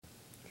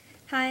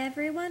Hi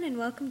everyone and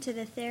welcome to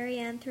the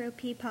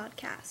Therianthropy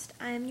podcast.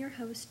 I am your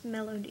host,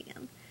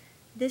 Melodium.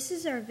 This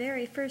is our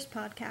very first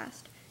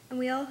podcast, and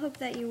we all hope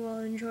that you will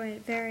enjoy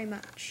it very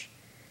much.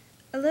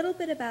 A little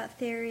bit about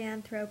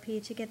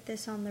Therianthropy to get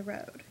this on the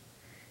road.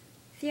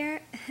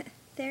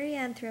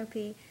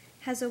 Therianthropy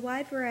has a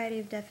wide variety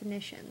of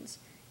definitions,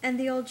 and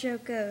the old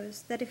joke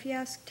goes that if you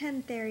ask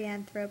 10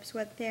 Therianthropes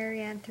what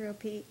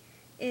Therianthropy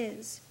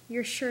is,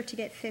 you're sure to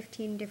get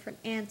 15 different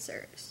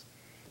answers.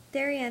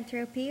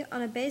 Therianthropy,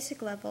 on a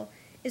basic level,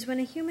 is when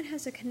a human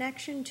has a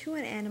connection to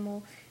an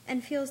animal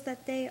and feels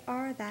that they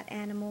are that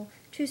animal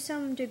to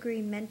some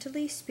degree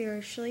mentally,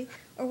 spiritually,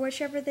 or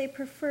whichever they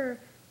prefer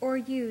or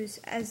use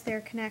as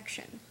their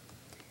connection.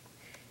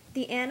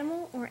 The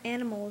animal or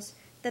animals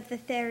that the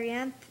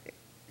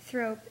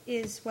therianthrope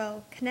is,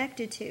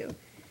 connected to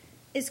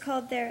is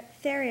called their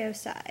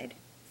theriocide,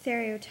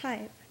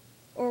 stereotype,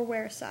 or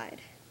wereside.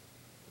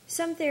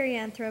 Some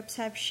therianthropes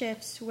have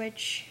shifts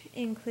which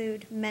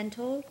include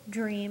mental,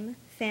 dream,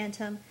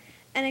 phantom,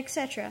 and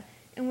etc.,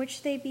 in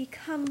which they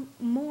become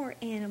more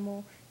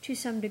animal to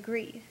some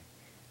degree.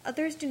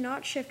 Others do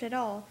not shift at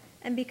all,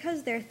 and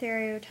because their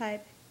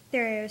stereotype,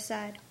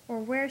 theriocide, or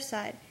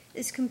wereside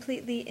is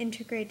completely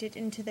integrated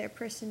into their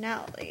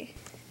personality,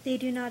 they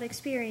do not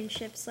experience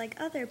shifts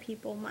like other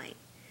people might.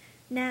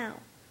 Now,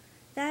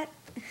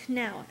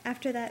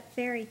 after that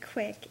very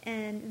quick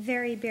and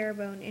very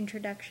bare-bone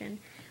introduction,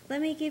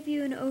 let me give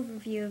you an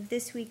overview of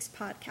this week's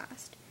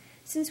podcast.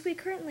 Since we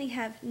currently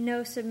have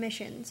no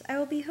submissions, I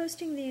will be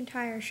hosting the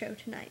entire show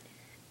tonight.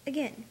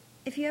 Again,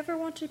 if you ever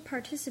want to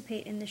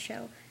participate in the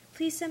show,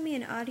 please send me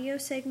an audio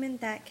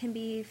segment that can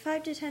be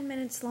 5 to 10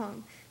 minutes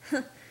long,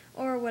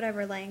 or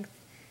whatever length.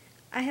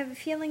 I have a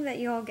feeling that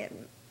you all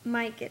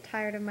might get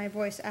tired of my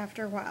voice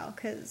after a while,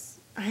 because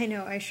I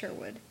know I sure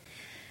would.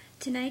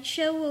 Tonight's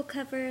show will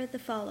cover the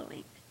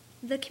following: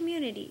 the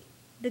community,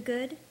 the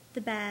good, the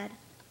bad,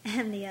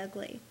 and the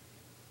ugly.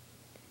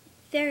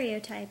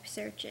 Stereotype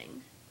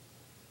searching.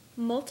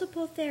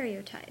 Multiple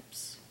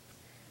stereotypes.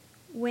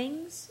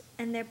 Wings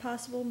and their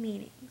possible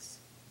meanings.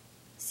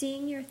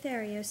 Seeing your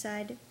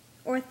stereoside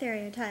or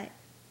stereotype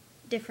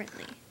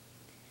differently.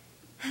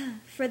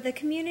 For the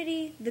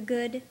community, the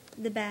good,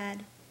 the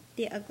bad,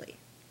 the ugly.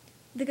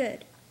 The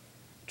good.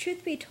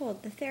 Truth be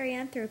told, the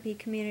Therianthropy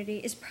community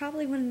is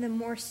probably one of the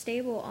more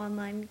stable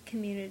online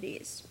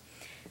communities.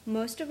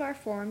 Most of our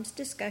forums,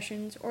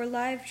 discussions, or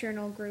live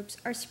journal groups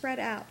are spread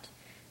out,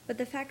 but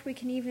the fact we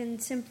can even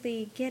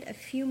simply get a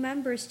few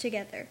members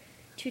together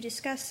to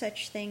discuss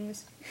such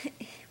things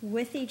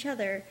with each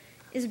other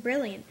is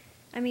brilliant.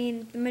 I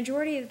mean, the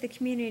majority of the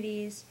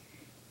communities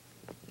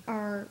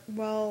are,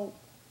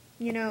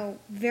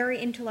 very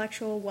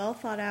intellectual, well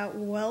thought out,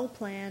 well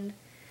planned.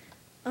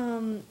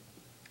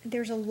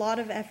 There's a lot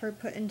of effort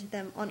put into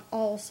them on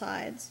all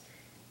sides.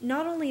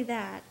 Not only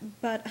that,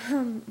 but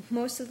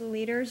most of the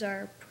leaders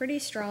are pretty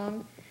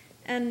strong.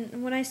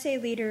 And when I say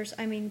leaders,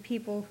 I mean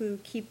people who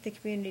keep the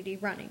community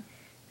running,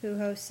 who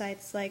host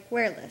sites like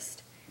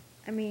Warelist.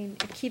 I mean,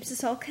 it keeps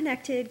us all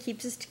connected,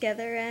 keeps us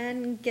together,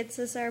 and gets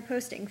us our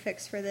posting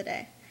fix for the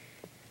day.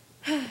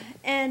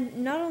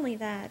 And not only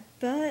that,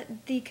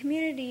 but the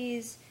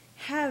communities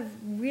have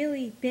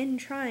really been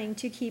trying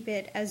to keep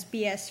it as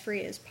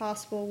BS-free as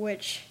possible,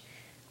 which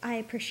I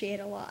appreciate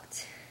a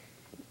lot.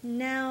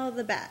 Now,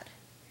 the bad.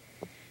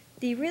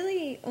 The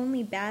really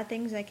only bad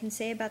things I can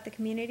say about the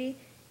community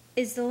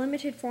is the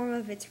limited form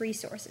of its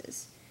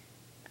resources.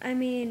 I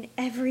mean,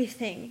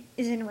 everything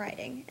is in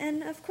writing,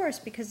 and of course,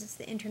 because it's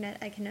the internet,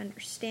 I can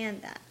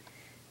understand that.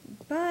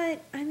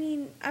 But,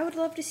 I would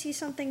love to see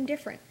something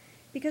different,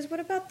 because what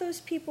about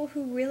those people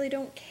who really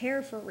don't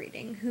care for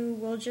reading, who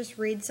will just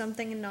read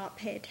something and not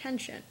pay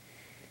attention?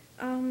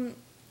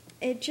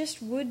 It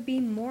just would be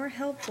more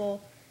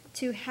helpful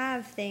to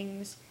have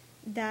things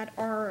that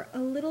are a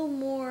little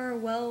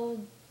more,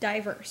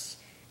 diverse.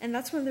 And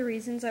that's one of the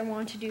reasons I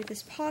want to do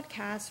this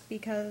podcast,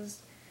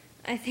 because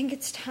I think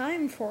it's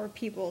time for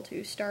people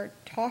to start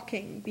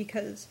talking,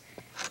 because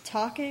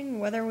talking,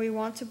 whether we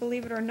want to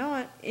believe it or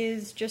not,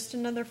 is just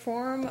another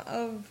form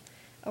of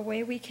a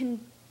way we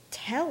can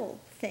tell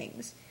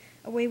things,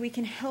 a way we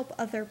can help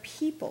other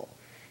people.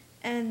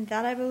 And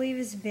that, I believe,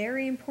 is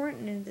very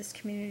important in this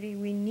community.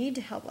 We need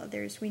to help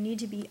others. We need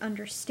to be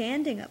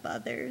understanding of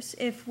others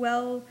if,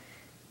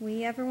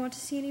 we ever want to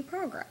see any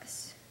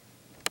progress.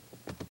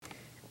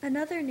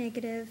 Another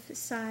negative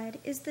side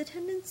is the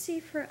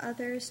tendency for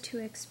others to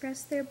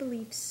express their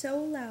beliefs so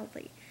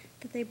loudly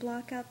that they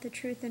block out the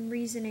truth and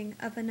reasoning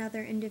of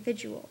another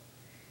individual.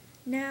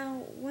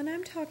 Now, when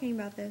I'm talking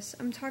about this,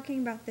 I'm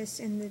talking about this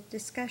in the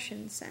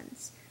discussion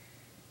sense.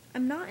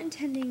 I'm not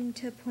intending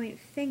to point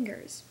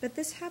fingers, but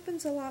this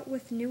happens a lot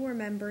with newer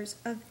members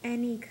of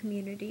any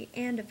community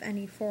and of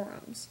any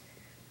forums.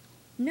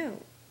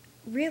 No,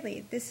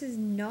 really, this is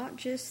not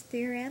just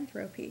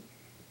Therianthropy,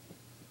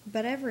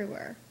 but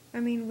everywhere.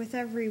 With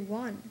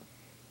everyone.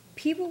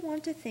 People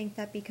want to think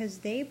that because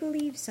they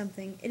believe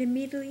something, it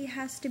immediately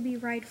has to be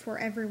right for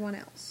everyone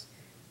else.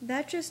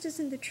 That just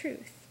isn't the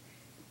truth.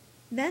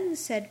 Then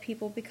said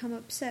people become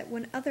upset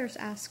when others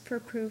ask for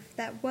proof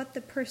that what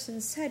the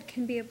person said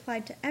can be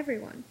applied to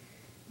everyone.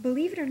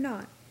 Believe it or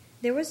not,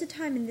 there was a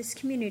time in this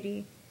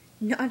community,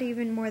 not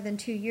even more than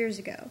 2 years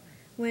ago,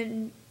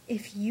 when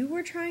if you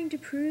were trying to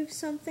prove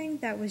something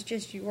that was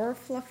just your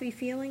fluffy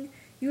feeling,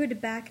 you had to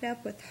back it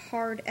up with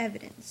hard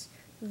evidence,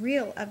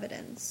 real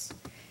evidence.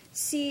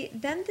 See,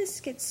 then this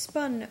gets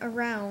spun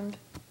around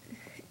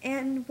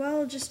and,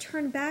 well, just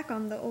turn back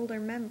on the older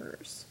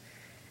members.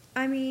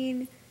 I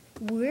mean,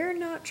 we're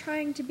not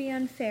trying to be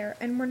unfair,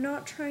 and we're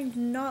not trying to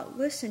not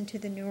listen to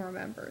the newer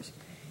members.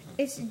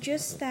 It's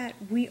just that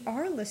we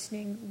are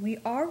listening, we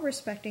are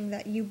respecting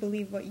that you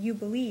believe what you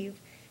believe.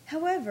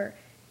 However,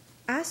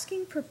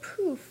 asking for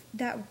proof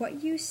that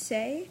what you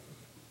say,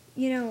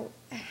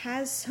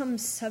 has some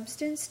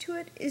substance to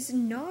it is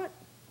not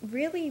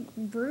really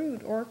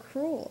rude or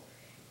cruel.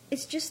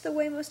 It's just the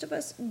way most of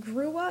us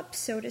grew up,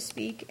 so to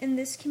speak, in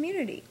this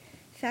community.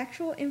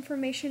 Factual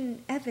information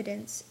and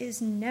evidence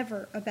is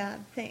never a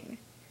bad thing.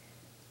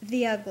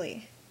 The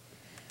ugly.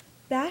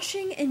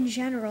 Bashing in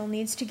general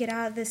needs to get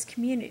out of this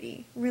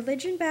community.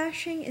 Religion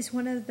bashing is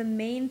one of the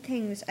main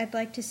things I'd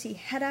like to see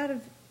head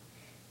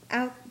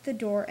out the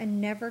door and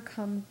never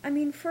come. I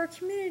mean, for a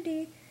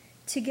community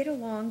to get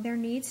along, there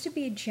needs to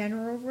be a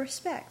general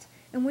respect.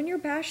 And when you're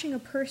bashing a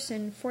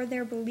person for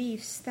their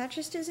beliefs, that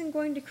just isn't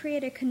going to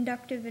create a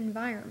conducive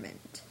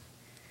environment.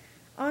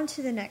 On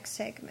to the next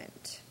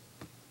segment.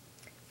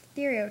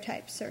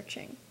 Stereotype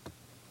searching.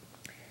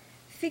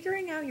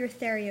 Figuring out your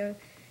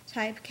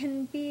stereotype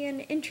can be an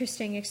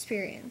interesting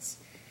experience,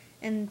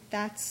 and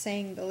that's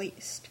saying the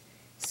least.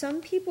 Some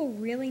people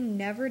really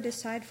never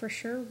decide for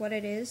sure what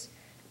it is.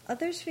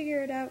 Others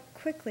figure it out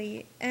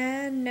quickly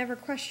and never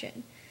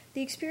question.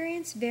 The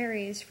experience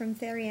varies from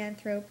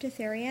therianthrope to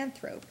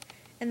therianthrope,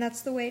 and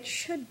that's the way it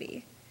should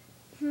be.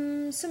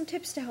 Some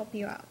tips to help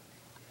you out.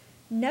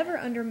 Never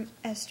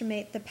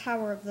underestimate the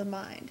power of the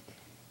mind.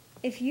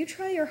 If you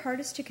try your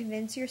hardest to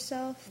convince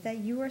yourself that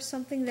you are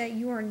something that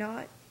you are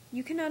not,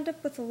 you can end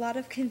up with a lot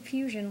of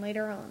confusion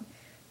later on.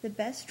 The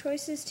best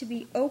choice is to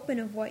be open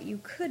of what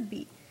you could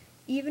be,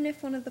 even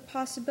if one of the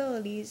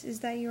possibilities is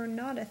that you are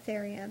not a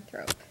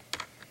therianthrope.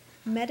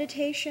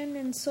 Meditation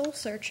and soul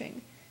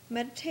searching.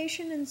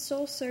 Meditation and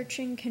soul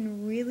searching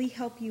can really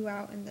help you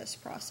out in this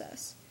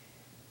process.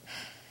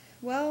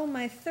 Well,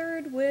 my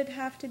third would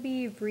have to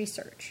be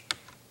research.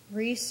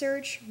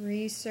 Research.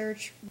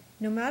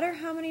 No matter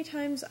how many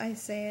times I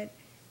say it,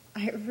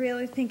 I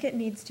really think it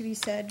needs to be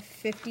said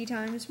 50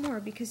 times more,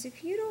 because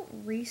if you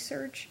don't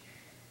research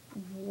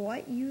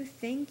what you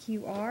think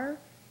you are,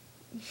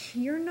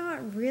 you're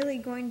not really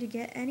going to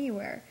get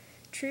anywhere.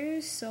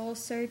 True soul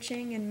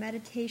searching and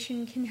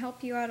meditation can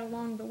help you out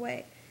along the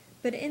way,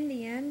 but in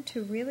the end,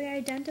 to really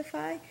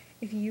identify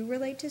if you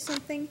relate to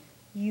something,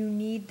 you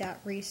need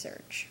that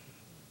research.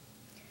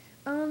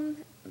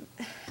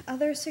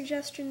 Other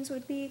suggestions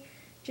would be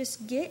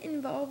just get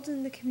involved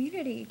in the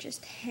community.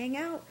 Just hang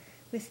out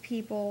with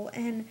people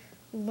and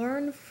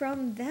learn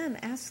from them.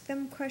 Ask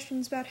them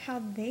questions about how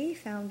they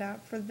found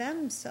out for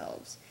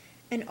themselves.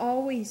 And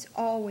always,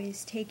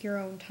 always take your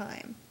own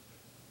time.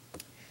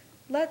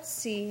 Let's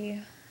see.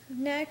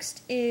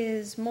 Next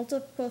is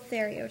multiple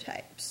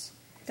stereotypes.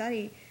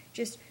 Study.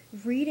 Just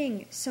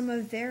reading some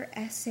of their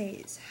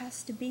essays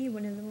has to be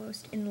one of the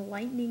most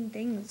enlightening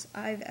things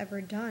I've ever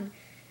done.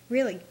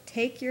 Really,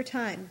 take your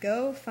time.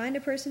 Go find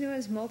a person who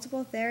has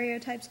multiple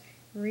stereotypes,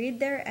 read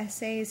their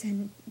essays,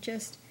 and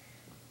just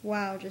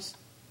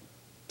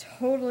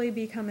totally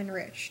become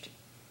enriched.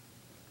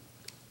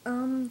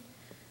 Now,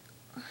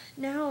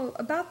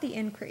 about the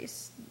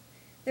increase.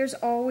 There's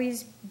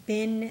always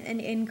been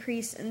an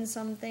increase in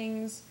some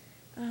things.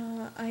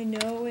 I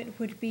know it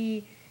would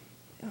be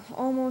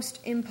almost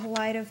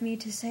impolite of me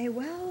to say,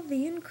 well,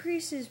 the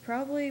increase is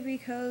probably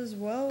because,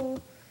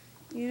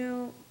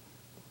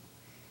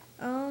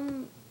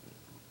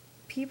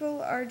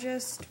 people are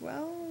just,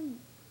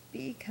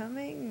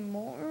 becoming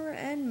more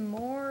and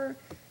more,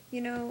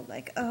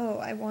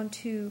 I want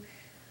to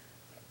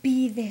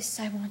be this,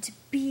 I want to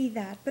be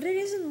that. But it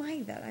isn't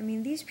like that. I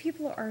mean, these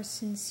people are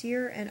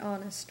sincere and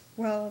honest.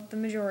 Well, the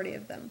majority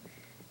of them.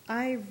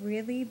 I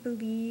really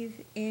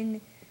believe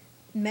in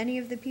many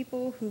of the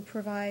people who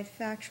provide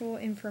factual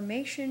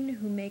information,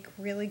 who make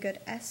really good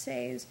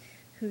essays,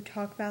 who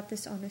talk about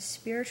this on a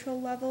spiritual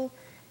level.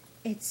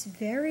 It's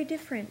very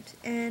different,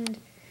 and,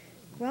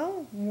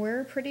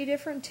 we're pretty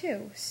different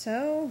too,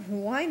 so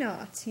why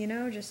not,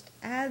 just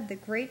add the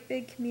great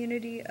big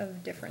community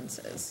of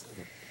differences.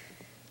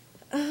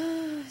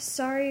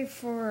 Sorry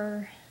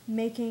for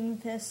making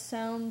this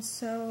sound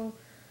so,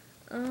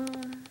 I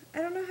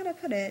don't know how to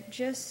put it,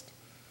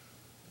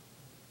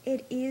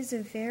 it is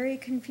a very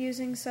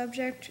confusing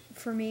subject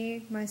for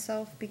me,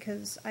 myself,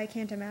 because I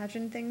can't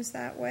imagine things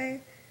that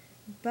way,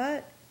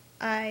 but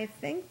I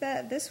think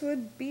that this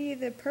would be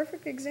the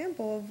perfect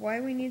example of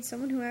why we need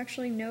someone who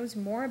actually knows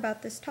more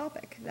about this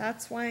topic.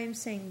 That's why I'm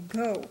saying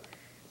go.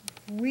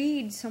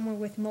 Read someone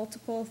with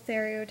multiple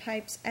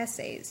stereotypes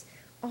essays.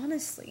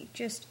 Honestly,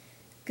 just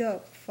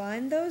go.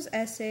 Find those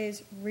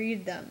essays,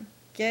 read them.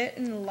 get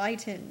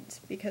enlightened,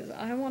 because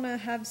I want to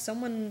have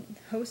someone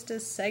host a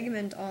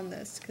segment on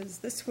this, because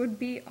this would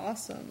be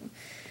awesome.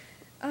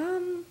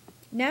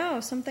 Now,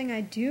 something I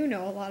do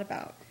know a lot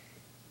about.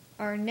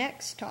 Our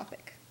next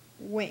topic,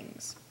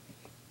 wings.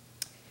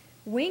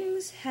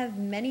 Wings have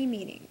many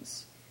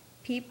meanings.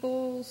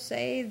 People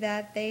say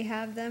that they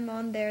have them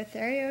on their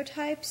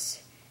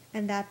stereotypes,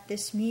 and that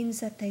this means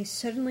that they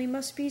suddenly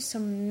must be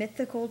some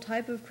mythical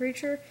type of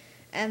creature,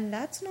 and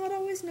that's not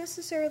always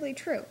necessarily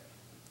true.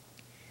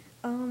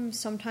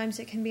 Sometimes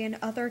it can be an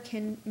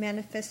otherkin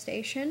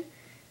manifestation.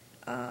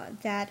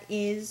 That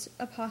is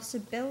a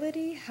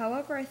possibility.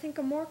 However, I think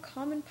a more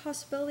common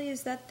possibility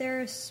is that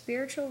they're a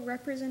spiritual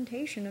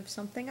representation of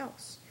something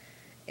else.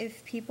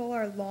 If people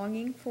are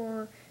longing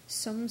for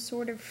some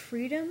sort of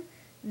freedom,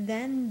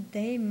 then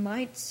they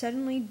might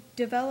suddenly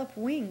develop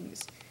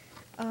wings.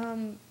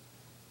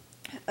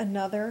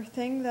 Another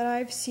thing that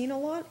I've seen a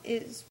lot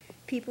is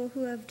people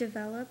who have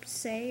developed,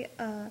 say,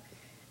 a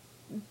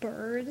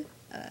bird,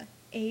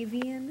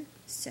 avian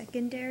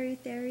secondary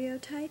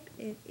stereotype.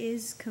 It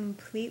is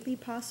completely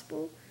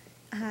possible.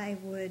 I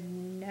would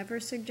never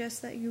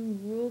suggest that you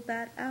rule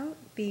that out,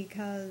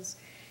 because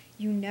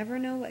you never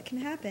know what can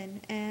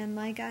happen. And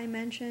like I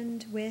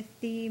mentioned with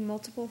the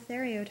multiple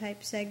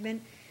stereotype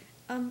segment,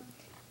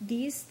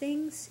 these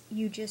things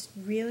you just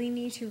really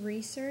need to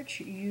research.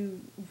 You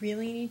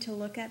really need to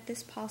look at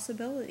this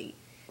possibility.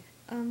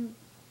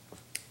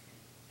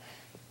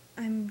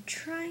 I'm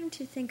trying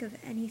to think of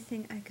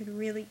anything I could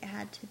really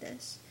add to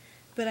this,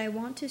 but I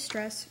want to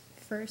stress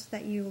first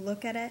that you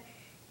look at it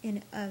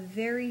in a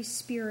very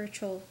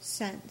spiritual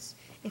sense.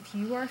 If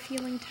you are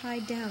feeling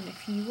tied down,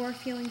 if you are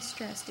feeling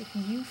stressed, if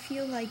you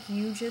feel like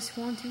you just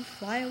want to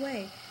fly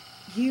away,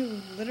 you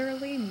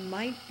literally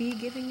might be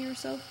giving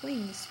yourself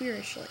wings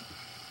spiritually.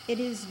 It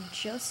is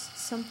just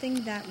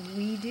something that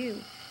we do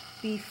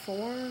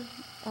before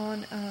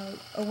on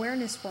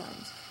awareness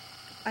forums,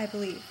 I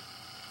believe.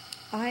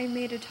 I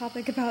made a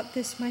topic about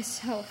this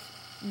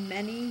myself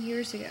many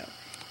years ago.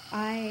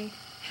 I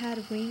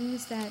had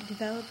wings that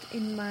developed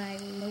in my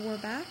lower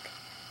back,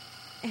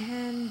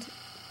 and,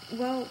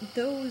 well,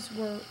 those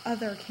were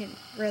otherkin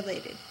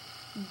related.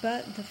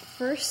 But the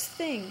first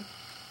thing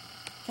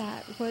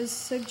that was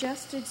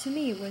suggested to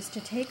me was to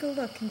take a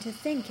look and to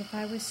think if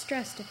I was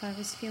stressed, if I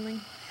was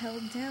feeling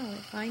held down,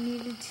 if I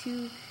needed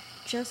to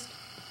just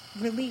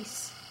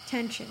release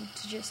tension,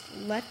 to just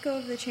let go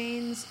of the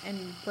chains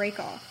and break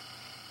off.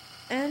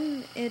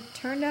 And it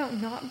turned out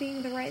not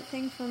being the right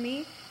thing for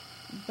me,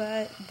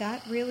 but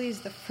that really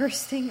is the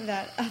first thing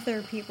that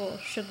other people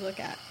should look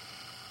at.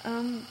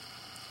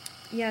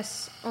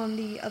 Yes, on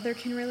the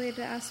otherkin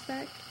related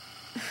aspect,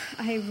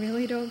 I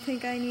really don't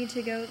think I need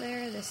to go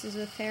there. This is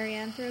a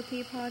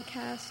Therianthropy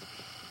podcast.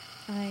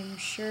 I'm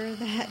sure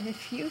that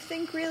if you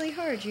think really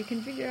hard, you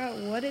can figure out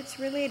what it's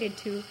related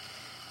to.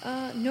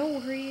 No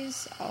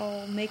worries,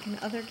 I'll make an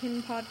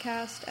otherkin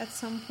podcast at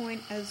some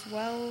point as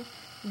well.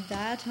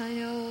 That I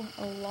know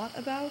a lot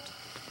about.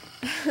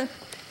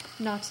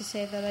 Not to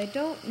say that I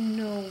don't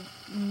know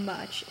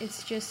much,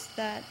 it's just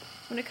that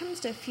when it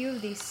comes to a few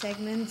of these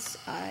segments,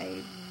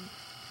 I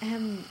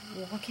am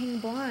walking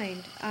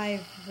blind.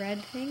 I've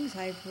read things,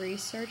 I've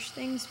researched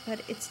things,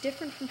 but it's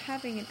different from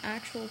having an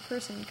actual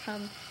person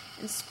come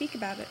and speak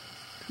about it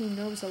who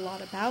knows a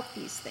lot about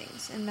these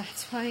things. And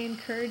that's why I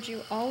encourage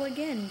you all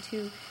again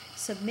to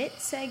submit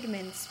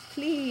segments.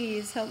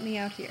 Please help me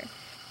out here.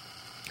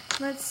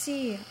 Let's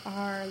see,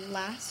 our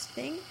last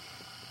thing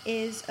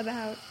is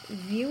about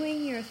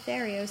viewing your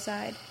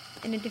stereoside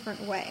in a different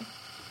way.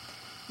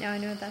 Now, I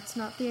know that's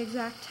not the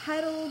exact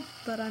title,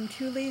 but I'm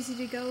too lazy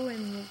to go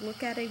and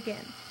look at it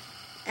again.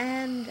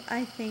 And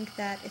I think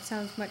that it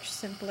sounds much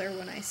simpler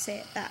when I say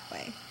it that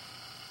way.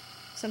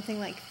 Something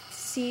like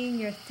seeing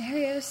your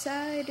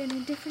stereoside in a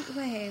different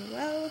way.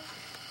 Well,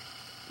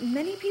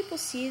 many people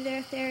see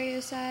their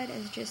stereoside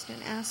as just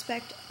an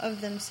aspect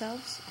of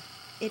themselves.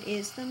 It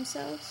is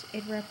themselves.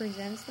 It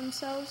represents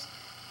themselves.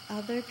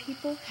 Other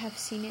people have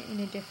seen it in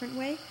a different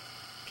way.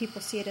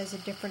 People see it as a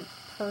different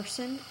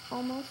person,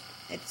 almost.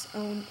 Its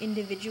own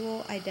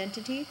individual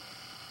identity.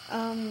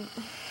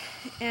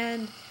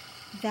 And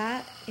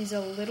that is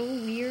a little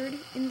weird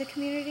in the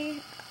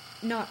community.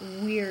 Not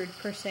weird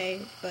per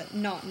se, but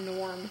not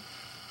norm.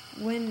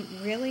 When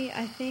really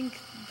I think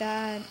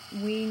that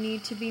we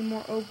need to be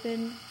more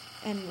open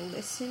and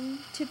listen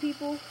to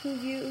people who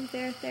view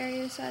their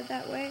stereoside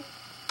that way.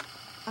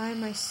 I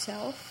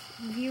myself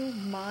view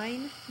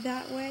mine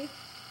that way.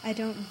 I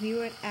don't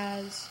view it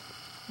as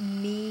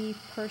me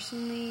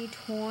personally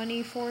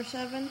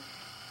 24/7.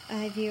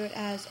 I view it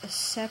as a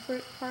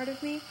separate part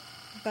of me,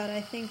 but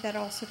I think that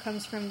also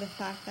comes from the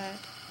fact that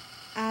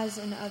as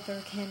an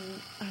otherkin,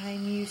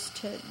 I'm used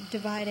to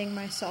dividing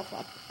myself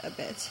up a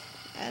bit,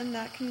 and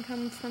that can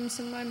come from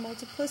some of my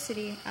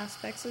multiplicity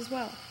aspects as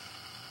well.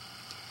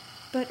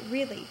 But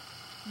really,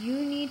 you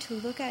need to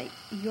look at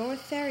your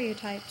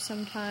stereotype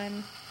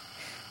sometime,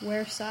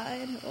 wear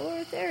side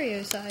or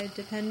stereoside,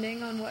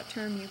 depending on what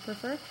term you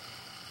prefer,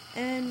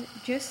 and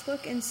just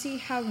look and see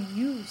how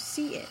you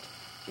see it.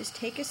 Just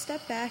take a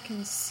step back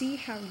and see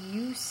how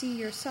you see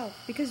yourself,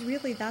 because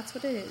really that's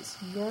what it is.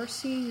 You're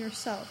seeing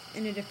yourself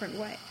in a different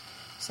way.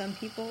 Some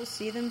people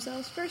see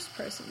themselves first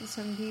person,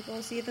 some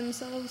people see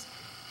themselves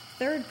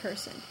third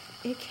person.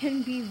 It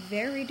can be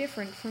very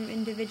different from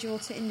individual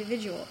to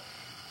individual.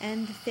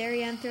 And the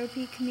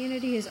Therianthropy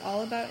community is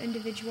all about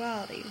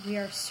individuality. We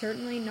are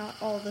certainly not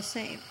all the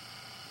same.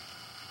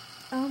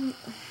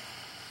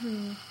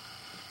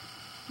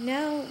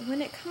 Now,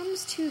 when it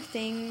comes to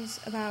things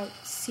about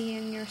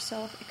seeing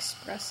yourself,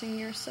 expressing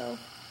yourself,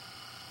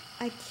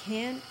 I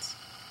can't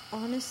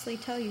honestly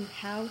tell you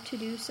how to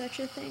do such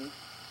a thing,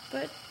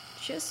 but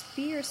just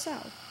be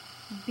yourself.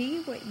 Be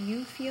what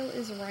you feel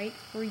is right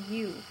for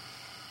you.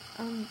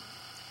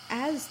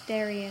 As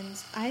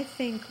Therians, I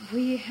think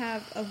we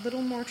have a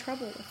little more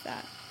trouble with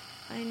that.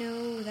 I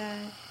know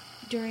that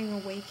during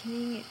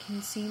awakening it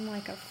can seem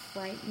like a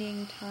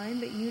frightening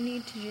time, but you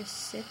need to just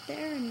sit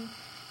there and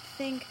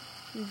think,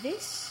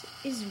 this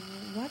is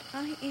what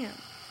I am.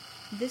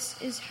 This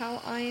is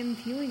how I am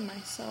viewing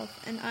myself,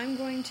 and I'm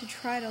going to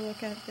try to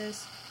look at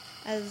this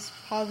as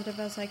positive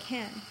as I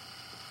can.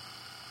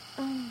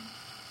 I'm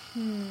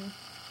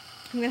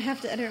gonna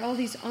have to edit all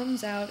these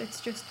ums out. It's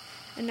just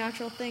a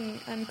natural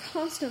thing. I'm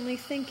constantly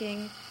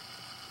thinking.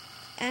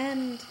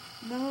 And,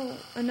 well,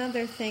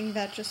 another thing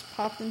that just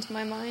popped into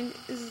my mind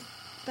is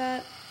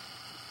that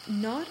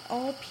not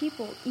all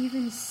people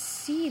even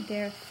see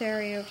their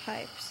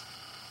stereotypes.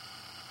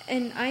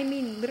 And I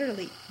mean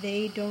literally,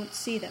 they don't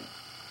see them.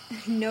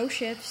 No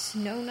shifts,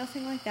 no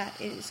nothing like that.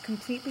 It is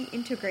completely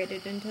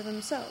integrated into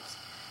themselves.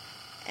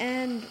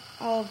 And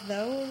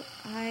although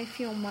I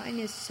feel mine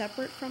is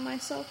separate from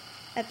myself,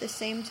 at the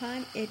same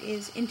time, it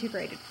is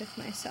integrated with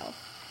myself.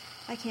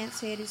 I can't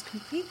say it is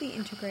completely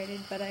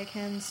integrated, but I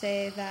can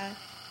say that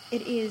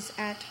it is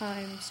at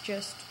times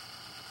just,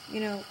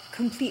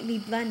 completely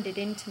blended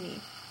into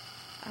me.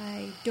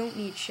 I don't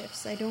need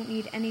shifts. I don't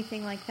need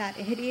anything like that.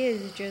 It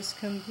is just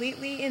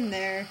completely in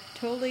there,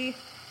 totally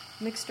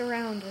mixed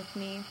around with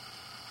me.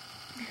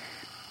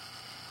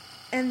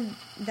 And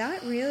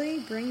that really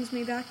brings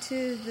me back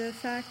to the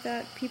fact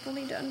that people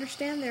need to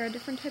understand there are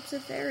different types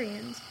of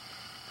Therians.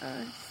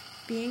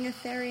 Being a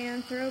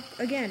Therianthrope,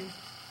 again,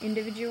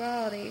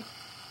 individuality.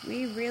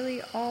 We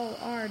really all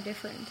are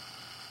different.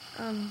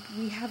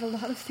 We have a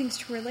lot of things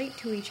to relate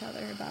to each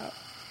other about.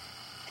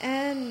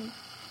 And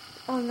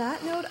on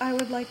that note, I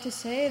would like to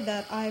say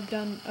that I've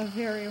done a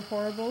very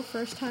horrible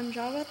first-time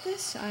job at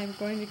this. I'm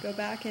going to go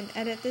back and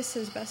edit this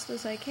as best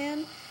as I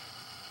can.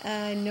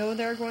 I know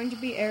there are going to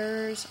be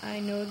errors. I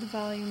know the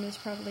volume is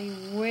probably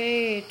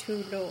way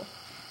too low.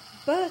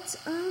 But,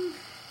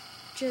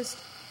 just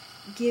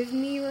give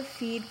me your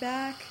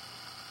feedback.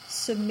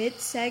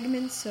 Submit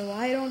segments so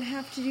I don't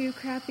have to do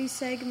crappy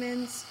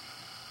segments.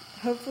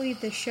 Hopefully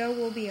the show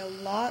will be a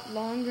lot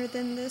longer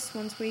than this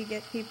once we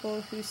get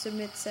people who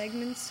submit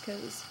segments,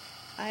 because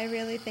I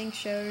really think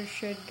shows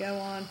should go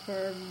on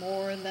for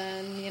more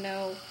than,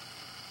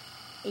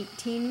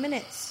 18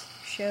 minutes.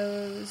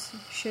 Shows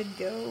should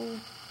go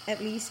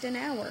at least an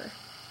hour.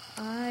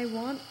 I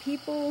want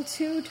people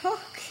to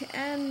talk,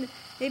 and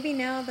maybe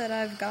now that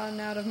I've gotten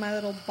out of my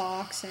little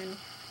box and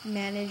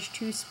managed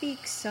to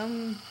speak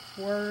some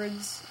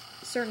words,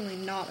 certainly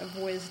not of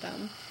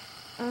wisdom,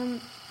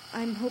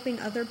 I'm hoping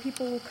other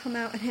people will come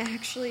out and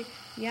actually,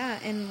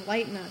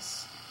 enlighten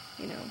us.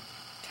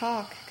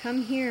 Talk,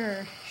 come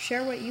here,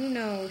 share what you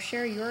know,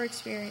 share your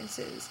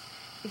experiences.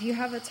 If you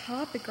have a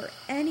topic or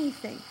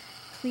anything,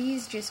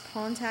 please just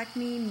contact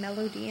me,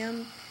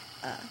 Melodium,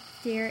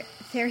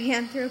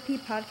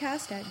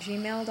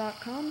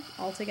 therianthropypodcast@gmail.com,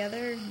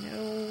 altogether,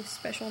 no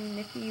special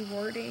nifty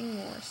wording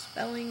or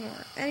spelling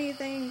or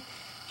anything,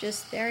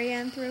 just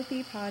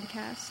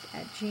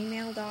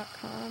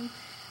therianthropypodcast@gmail.com,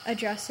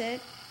 address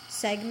it,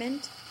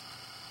 segment,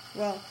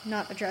 well,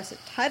 not address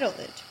it, title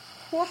it.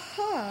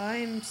 Waha,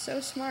 I'm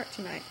so smart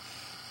tonight.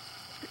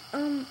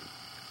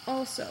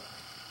 Also,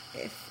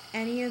 if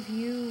any of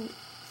you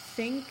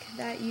think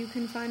that you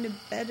can find a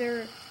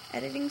better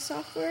editing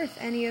software, if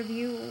any of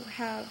you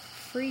have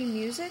free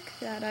music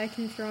that I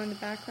can throw in the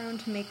background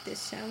to make this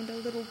sound a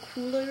little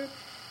cooler,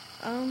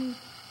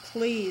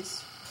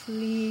 please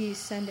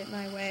send it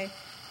my way.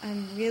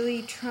 I'm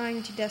really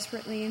trying to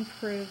desperately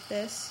improve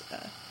this.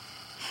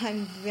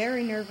 I'm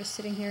very nervous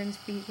sitting here and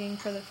speaking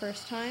for the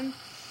first time.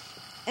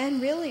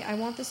 And really, I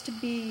want this to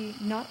be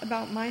not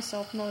about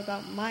myself, not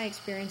about my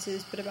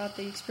experiences, but about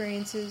the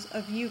experiences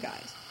of you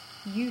guys,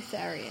 you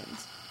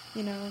Therians.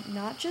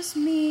 Not just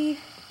me,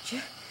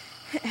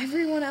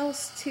 everyone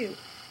else too.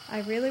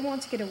 I really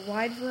want to get a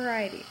wide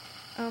variety.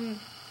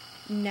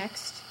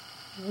 Next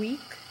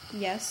week,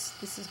 yes,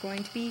 this is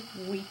going to be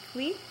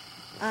weekly.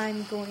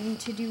 I'm going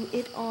to do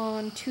it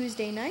on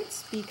Tuesday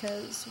nights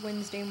because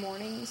Wednesday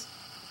mornings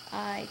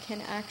I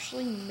can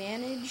actually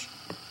manage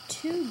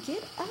to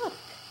get up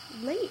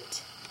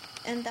late,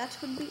 and that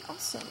would be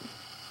awesome.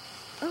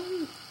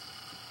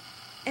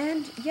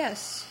 And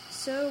yes,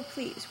 so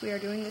please, we are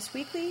doing this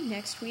weekly.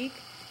 Next week,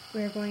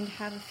 we're going to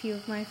have a few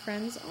of my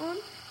friends on,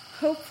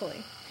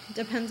 hopefully. It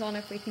depends on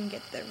if we can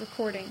get the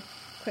recording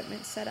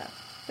equipment set up.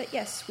 But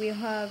yes, we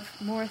have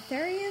more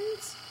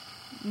Therians,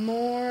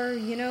 more,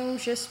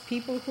 just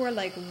people who are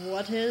like,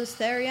 what is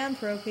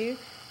therianthropy?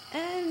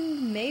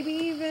 And maybe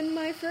even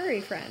my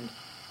furry friend,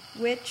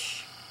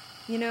 which,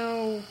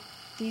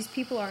 these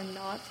people are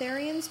not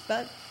Therians,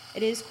 but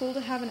it is cool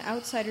to have an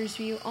outsider's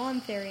view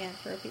on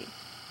therianthropy.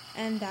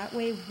 And that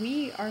way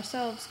we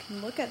ourselves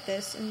can look at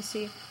this and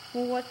see,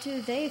 well, what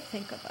do they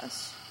think of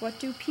us? What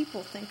do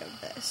people think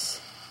of this?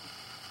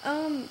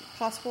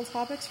 Possible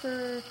topics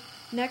for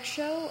next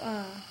show,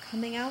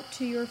 coming out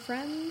to your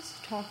friends,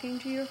 talking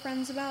to your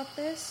friends about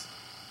this,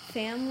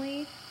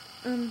 family,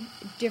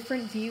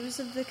 different views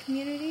of the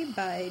community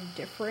by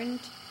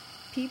different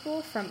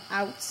people from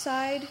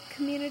outside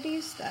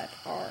communities that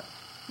are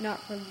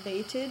not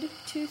related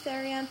to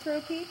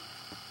therianthropy.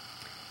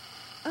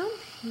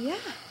 Yeah.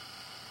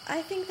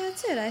 I think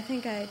that's it. I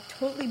think I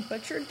totally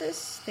butchered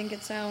this. Think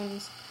it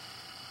sounds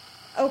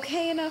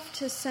okay enough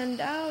to send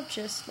out.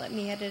 Just let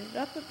me edit it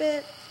up a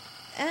bit.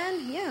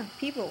 And yeah,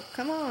 people,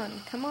 come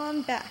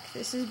on back.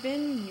 This has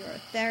been your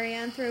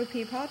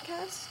Therianthropy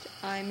podcast.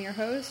 I'm your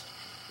host,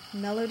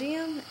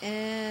 Melodium,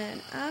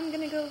 and I'm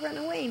gonna go run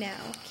away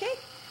now, okay?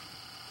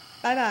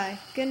 Bye-bye.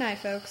 Good night,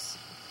 folks.